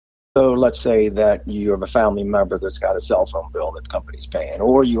So let's say that you have a family member that's got a cell phone bill that company's paying,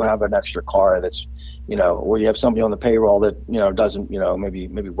 or you have an extra car that's, or you have somebody on the payroll that, doesn't, maybe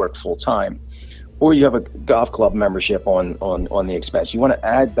work full time, or you have a golf club membership on the expense. You want to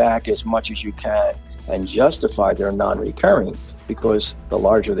add back as much as you can and justify their non-recurring, because the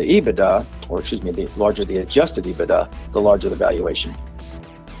larger the EBITDA, the larger the adjusted EBITDA, the larger the valuation.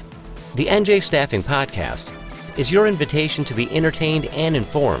 The NJ Staffing Podcast is your invitation to be entertained and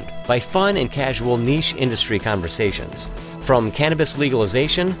informed by fun and casual niche industry conversations. From cannabis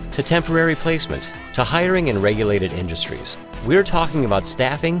legalization to temporary placement to hiring in regulated industries, we're talking about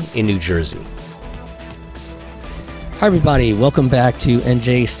staffing in New Jersey. Hi, everybody. Welcome back to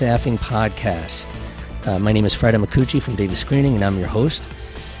NJ Staffing Podcast. My name is Fred Amakuchi from Data Screening, and I'm your host.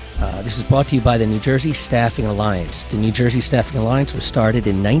 This is brought to you by the New Jersey Staffing Alliance. The New Jersey Staffing Alliance was started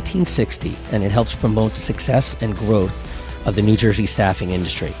in 1960, and it helps promote the success and growth of the New Jersey staffing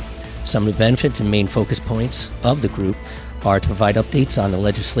industry. Some of the benefits and main focus points of the group are to provide updates on the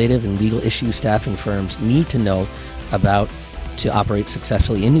legislative and legal issues staffing firms need to know about to operate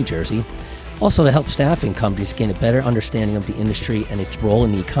successfully in New Jersey, also to help staffing companies gain a better understanding of the industry and its role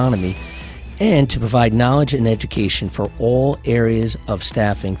in the economy, and to provide knowledge and education for all areas of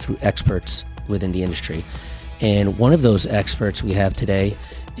staffing through experts within the industry. And one of those experts we have today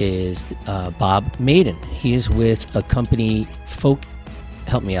is Bob Maiden. He is with a company,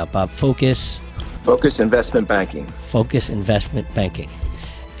 help me out, Bob, Focus Investment Banking. Focus Investment Banking.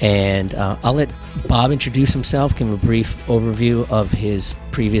 And I'll let Bob introduce himself, give him a brief overview of his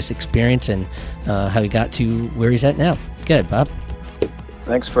previous experience and how he got to where he's at now. Go ahead, Bob.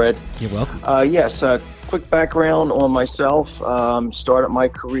 Thanks, Fred. You're welcome. Yes, quick background on myself. Started my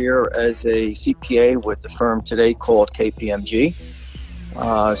career as a CPA with the firm today called KPMG.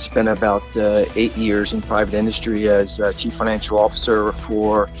 Spent about 8 years in private industry as chief financial officer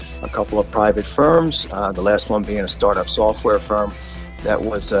for a couple of private firms, the last one being a startup software firm that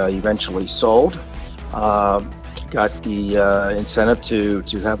was eventually sold. Got the incentive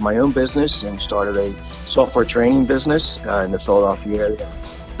to have my own business and started a software training business in the Philadelphia area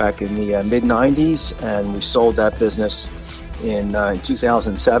back in the mid-90s, and we sold that business in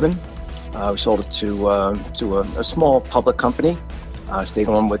 2007. We sold it to a small public company. Stayed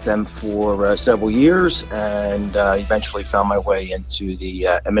on with them for several years, and eventually found my way into the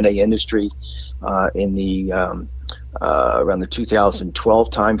M&A industry in the around the 2012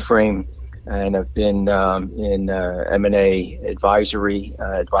 timeframe, and I've been in M&A advisory,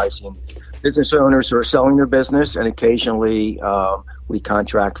 advising business owners who are selling their business, and occasionally we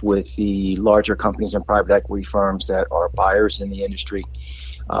contract with the larger companies and private equity firms that are buyers in the industry.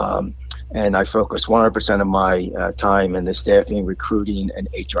 And I focus 100% of my time in the staffing, recruiting, and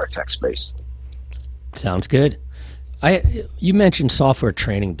HR tech space. Sounds good. You mentioned software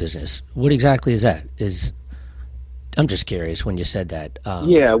training business. What exactly is that? I'm just curious when you said that.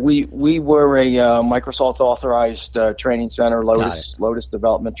 Yeah, we were a Microsoft authorized training center, Lotus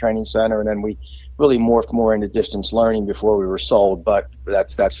Development Training Center, and then we really morphed more into distance learning before we were sold. But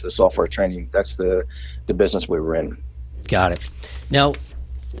that's the software training. That's the business we were in. Got it. Now,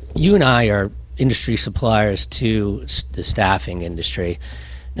 you and I are industry suppliers to the staffing industry.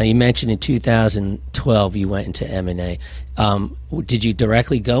 Now, you mentioned in 2012 you went into M&A. Did you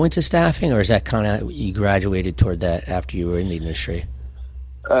directly go into staffing, or is that kind of you graduated toward that after you were in the industry?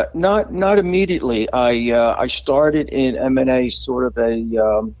 Not immediately. I started in M&A sort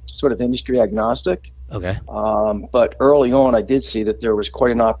of industry agnostic. Okay. But early on, I did see that there was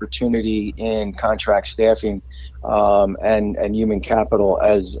quite an opportunity in contract staffing and human capital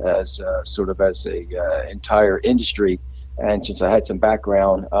as a entire industry. And since I had some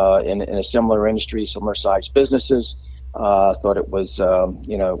background in a similar industry, similar sized businesses, thought it was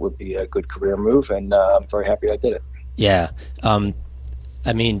it would be a good career move, and I'm very happy I did it. Yeah.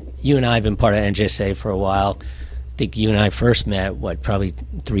 I mean, you and I have been part of NJSA for a while. I think you and I first met, probably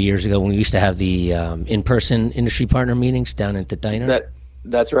 3 years ago when we used to have the in-person industry partner meetings down at the diner?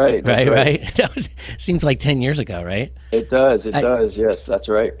 That's right. Right. That seems like 10 years ago, right? It does. Yes, that's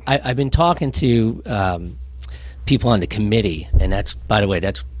right. I've been talking to people on the committee, and that's, by the way,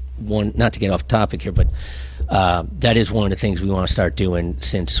 that's one, not to get off topic here, but that is one of the things we want to start doing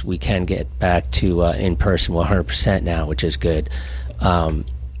since we can get back to in-person 100% now, which is good.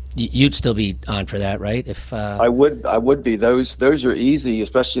 You'd still be on for that, right? If I would be. Those are easy,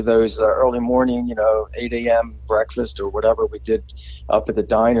 especially those early morning, 8 a.m. breakfast or whatever we did up at the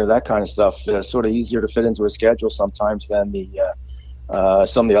diner, that kind of stuff. Sort of easier to fit into a schedule sometimes than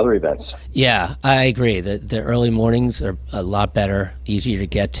some of the other events. Yeah, I agree. The early mornings are a lot better, easier to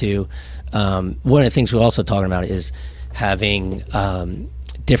get to. One of the things we're also talking about is having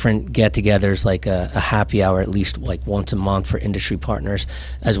different get-togethers, like a happy hour at least like once a month for industry partners,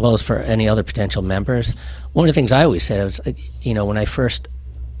 as well as for any other potential members. One of the things I always said was, when I first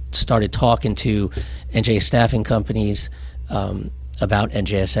started talking to NJ staffing companies about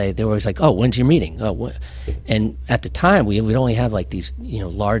NJSA, they were always like, "Oh, when's your meeting?" And at the time, we'd only have like these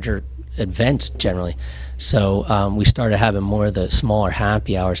larger events generally. So we started having more of the smaller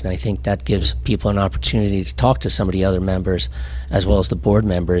happy hours, and I think that gives people an opportunity to talk to some of the other members, as well as the board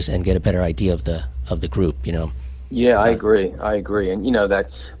members, and get a better idea of the group. Yeah, I agree. And that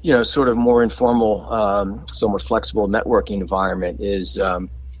sort of more informal, somewhat flexible networking environment is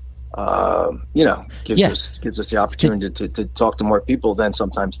gives us the opportunity to talk to more people than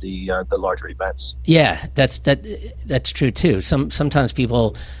sometimes the larger events. Yeah, that's true too. Sometimes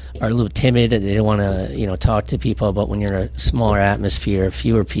people are a little timid and they don't want to talk to people, but when you're in a smaller atmosphere,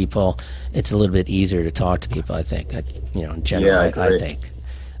 fewer people, it's a little bit easier to talk to people. I think, in general, yeah, I think.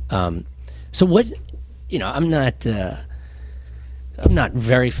 So what, I'm not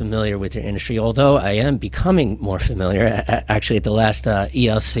very familiar with your industry, although I am becoming more familiar. Actually, at the last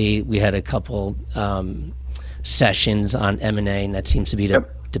ELC, we had a couple sessions on M&A, and that seems to be the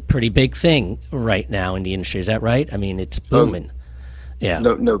pretty big thing right now in the industry. Is that right? I mean, it's booming. Yeah.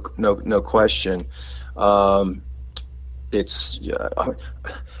 No question. It's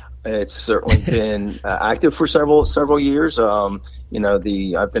certainly been active for several years. I've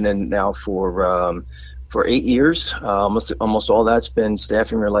been in now for 8 years. Almost all that's been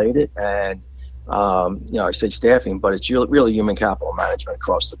staffing related, and I say staffing, but it's really human capital management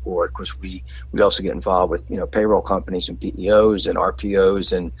across the board, because we also get involved with payroll companies and PEOs and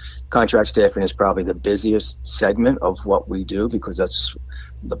RPOs, and contract staffing is probably the busiest segment of what we do, because that's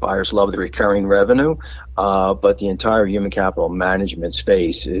the buyers love the recurring revenue, but the entire human capital management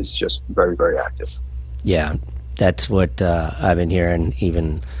space is just very, very active. Yeah, that's what I've been hearing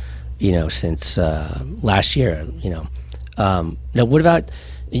even since last year. Now, what about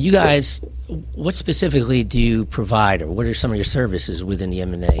you guys? What specifically do you provide, or what are some of your services within the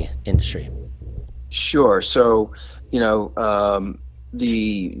M&A industry? Sure. So, we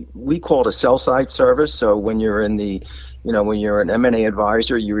call it a sell side service. So when you're when you're an M&A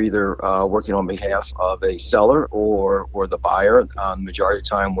advisor, you're either working on behalf of a seller or the buyer. The majority of the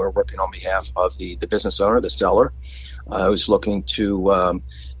time, we're working on behalf of the business owner, the seller, who's looking to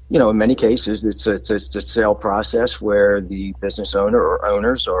in many cases, it's a sale process where the business owner or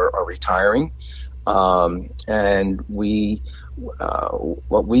owners are retiring, and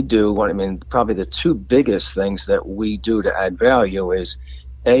what we do. Probably the two biggest things that we do to add value is,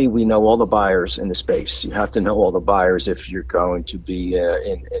 we know all the buyers in the space. You have to know all the buyers if you're going to be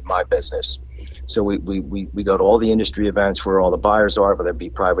in my business. So we go to all the industry events where all the buyers are, whether it be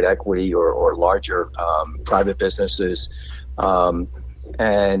private equity or larger private businesses.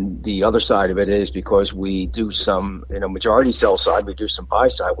 And the other side of it is, because we do some, majority sell side, we do some buy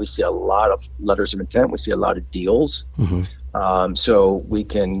side. We see a lot of letters of intent. We see a lot of deals. Mm-hmm. So we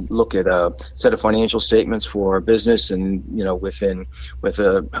can look at a set of financial statements for a business, and literally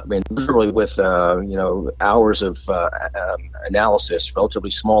with hours of analysis, relatively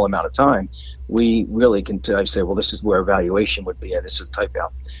small amount of time, we really can say, well, this is where valuation would be, and this is the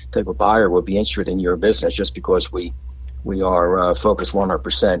type of buyer would be interested in your business, just because we are focused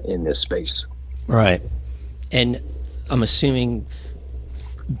 100% in this space. Right. And I'm assuming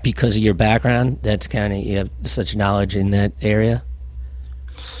because of your background, that's kind of, you have such knowledge in that area?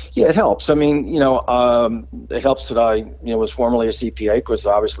 Yeah, it helps. It helps that I, was formerly a CPA, because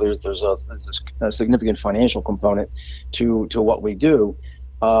obviously there's a significant financial component to what we do.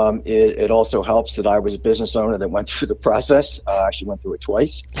 It also helps that I was a business owner that went through the process. I actually went through it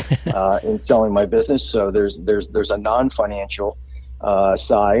twice in selling my business. So there's a non-financial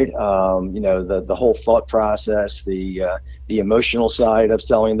side, the whole thought process, the emotional side of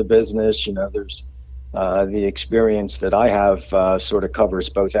selling the business. There's the experience that I have sort of covers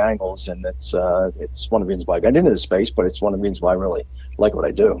both angles, and it's one of the reasons why I got into this space, but it's one of the reasons why I really like what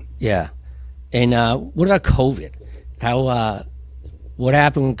I do. Yeah. And what about COVID? What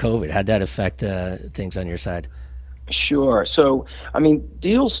happened with COVID? How'd that affect things on your side? Sure. So,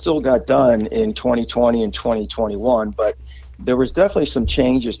 deals still got done in 2020 and 2021, but there was definitely some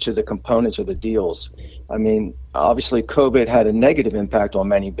changes to the components of the deals. Obviously, COVID had a negative impact on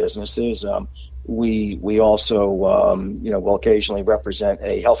many businesses. We also, will occasionally represent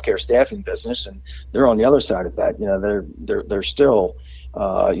a healthcare staffing business, and they're on the other side of that. They're still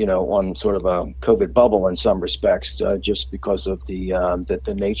on sort of a COVID bubble in some respects, just because of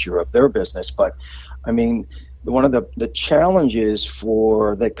the nature of their business. But one of the challenges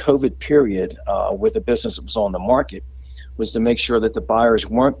for the COVID period with the business that was on the market was to make sure that the buyers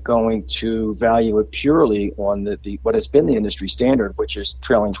weren't going to value it purely on the what has been the industry standard, which is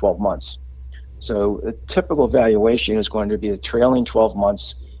trailing 12 months. So a typical valuation is going to be the trailing 12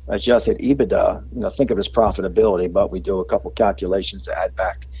 months adjusted EBITDA. Think of it as profitability, but we do a couple calculations to add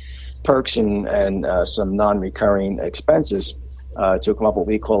back perks and some non-recurring expenses to come up with what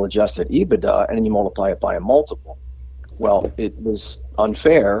we call adjusted EBITDA, and then you multiply it by a multiple. Well, it was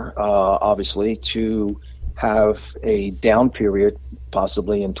unfair, obviously, to have a down period,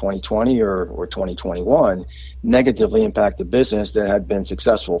 possibly in 2020 or 2021, negatively impact the business that had been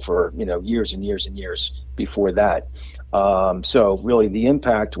successful for years and years and years before that. So really, the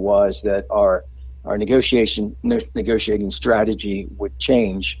impact was that our negotiating strategy would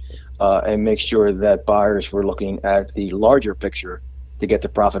change and make sure that buyers were looking at the larger picture to get the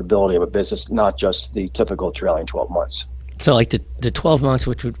profitability of a business, not just the typical trailing 12 months. So like the 12 months,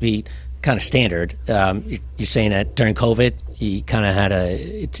 which would be kind of standard, you're saying that during COVID, you kind of had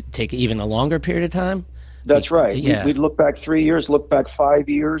to take even a longer period of time? That's right. Yeah. We'd look back 3 years, look back 5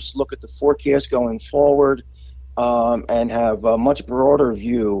 years, look at the forecast going forward, and have a much broader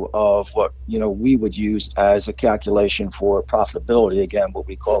view of what we would use as a calculation for profitability. Again, what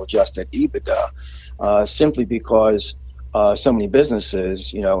we call adjusted EBITDA, simply because so many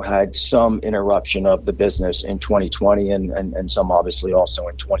businesses, had some interruption of the business in 2020 and some obviously also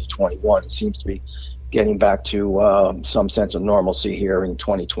in 2021. It seems to be getting back to some sense of normalcy here in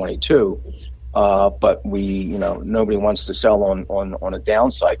 2022. But nobody wants to sell on a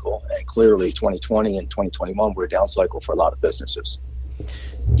down cycle, and clearly 2020 and 2021 were a down cycle for a lot of businesses.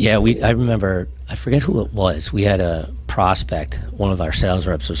 Yeah, I remember, I forget who it was. We had a prospect, one of our sales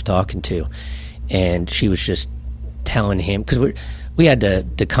reps was talking to, and she was just telling him, because we had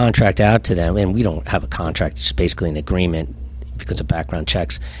the contract out to them, and we don't have a contract, it's basically an agreement because of background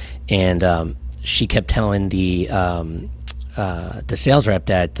checks. And she kept telling the sales rep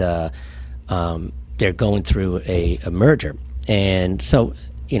that they're going through a merger. And so,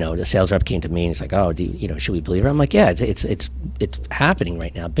 the sales rep came to me and it's like, oh, should we believe her? I'm like, yeah, it's happening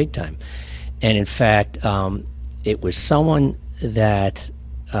right now, big time. And in fact, it was someone that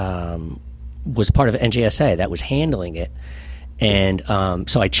was part of NJSA that was handling it. And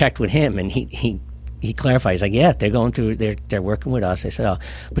so I checked with him, and he clarified. He's like, yeah, they're going through, they're working with us. I said, oh,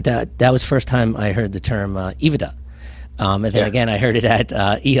 but that was the first time I heard the term EBITDA. And then again, I heard it at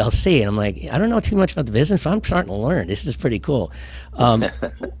ELC, and I'm like, I don't know too much about the business, but I'm starting to learn. This is pretty cool.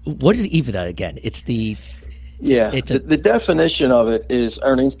 What is EBITDA again? It's the definition of it is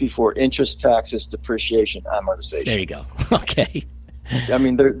earnings before interest, taxes, depreciation, amortization. There you go. Okay. I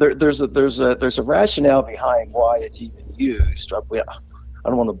mean, there's a rationale behind why it's even used. I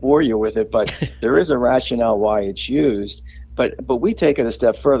don't want to bore you with it, but there is a rationale why it's used. But we take it a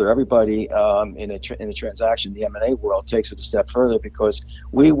step further. Everybody in the transaction, the M&A world, takes it a step further, because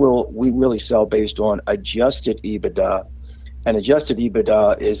we really sell based on adjusted EBITDA. And adjusted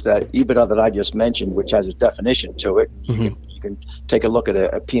EBITDA is that EBITDA that I just mentioned, which has a definition to it. Mm-hmm. You can take a look at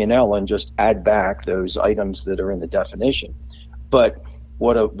a P&L and just add back those items that are in the definition. But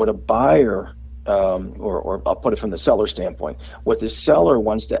what a buyer, or I'll put it from the seller standpoint, what the seller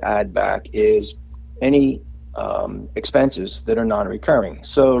wants to add back is any expenses that are non-recurring.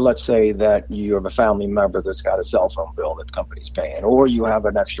 So let's say that you have a family member that's got a cell phone bill that the company's paying, or you have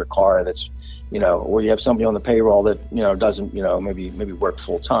an extra car that's, or you have somebody on the payroll that, doesn't, maybe work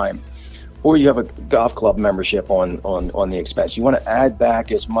full time, or you have a golf club membership on the expense. You want to add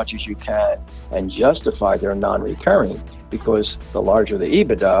back as much as you can and justify their non-recurring, because the larger the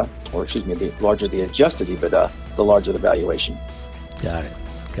EBITDA, the larger the adjusted EBITDA, the larger the valuation. Got it.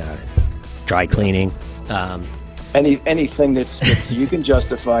 Dry cleaning. Anything that you can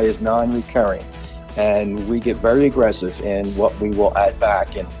justify as non-recurring, and we get very aggressive in what we will add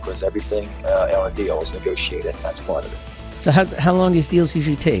back, and because everything on a deal is negotiated, and that's part of it. So how long do these deals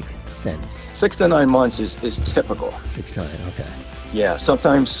usually take then? 6 to 9 months is typical. 6 to 9, okay. Yeah,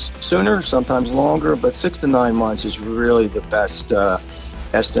 sometimes sooner, sometimes longer, but 6 to 9 months is really the best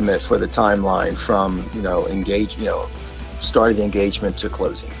estimate for the timeline from starting the engagement to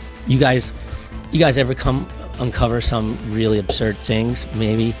closing. You guys ever uncover some really absurd things?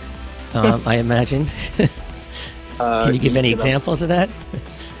 Maybe, I imagine. Can you give any examples of that?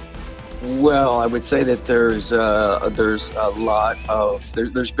 Well, I would say that there's a lot of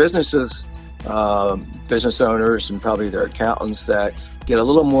there's businesses, business owners, and probably their accountants that get a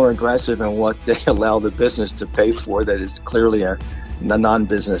little more aggressive in what they allow the business to pay for. That is clearly a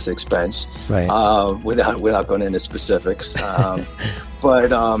non-business expense, right? Without going into specifics,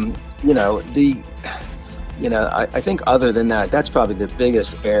 but I think other than that, that's probably the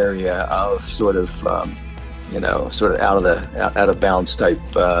biggest area of sort of sort of out of bounds type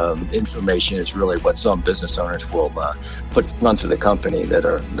information is really what some business owners will run through the company that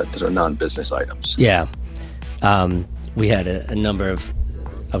are non-business items. Yeah. We had a number of,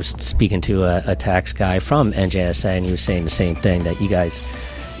 I was speaking to a tax guy from NJSA, and he was saying the same thing, that you guys,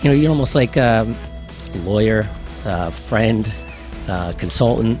 you're almost like a lawyer, friend,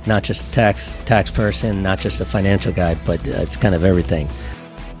 consultant, not just a tax person, not just a financial guy, but it's kind of everything.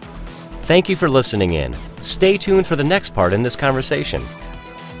 Thank you for listening in. Stay tuned for the next part in this conversation.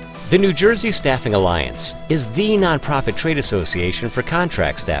 The New Jersey Staffing Alliance is the nonprofit trade association for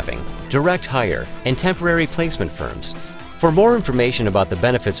contract staffing, direct hire, and temporary placement firms. For more information about the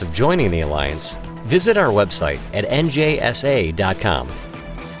benefits of joining the Alliance, visit our website at njsa.com.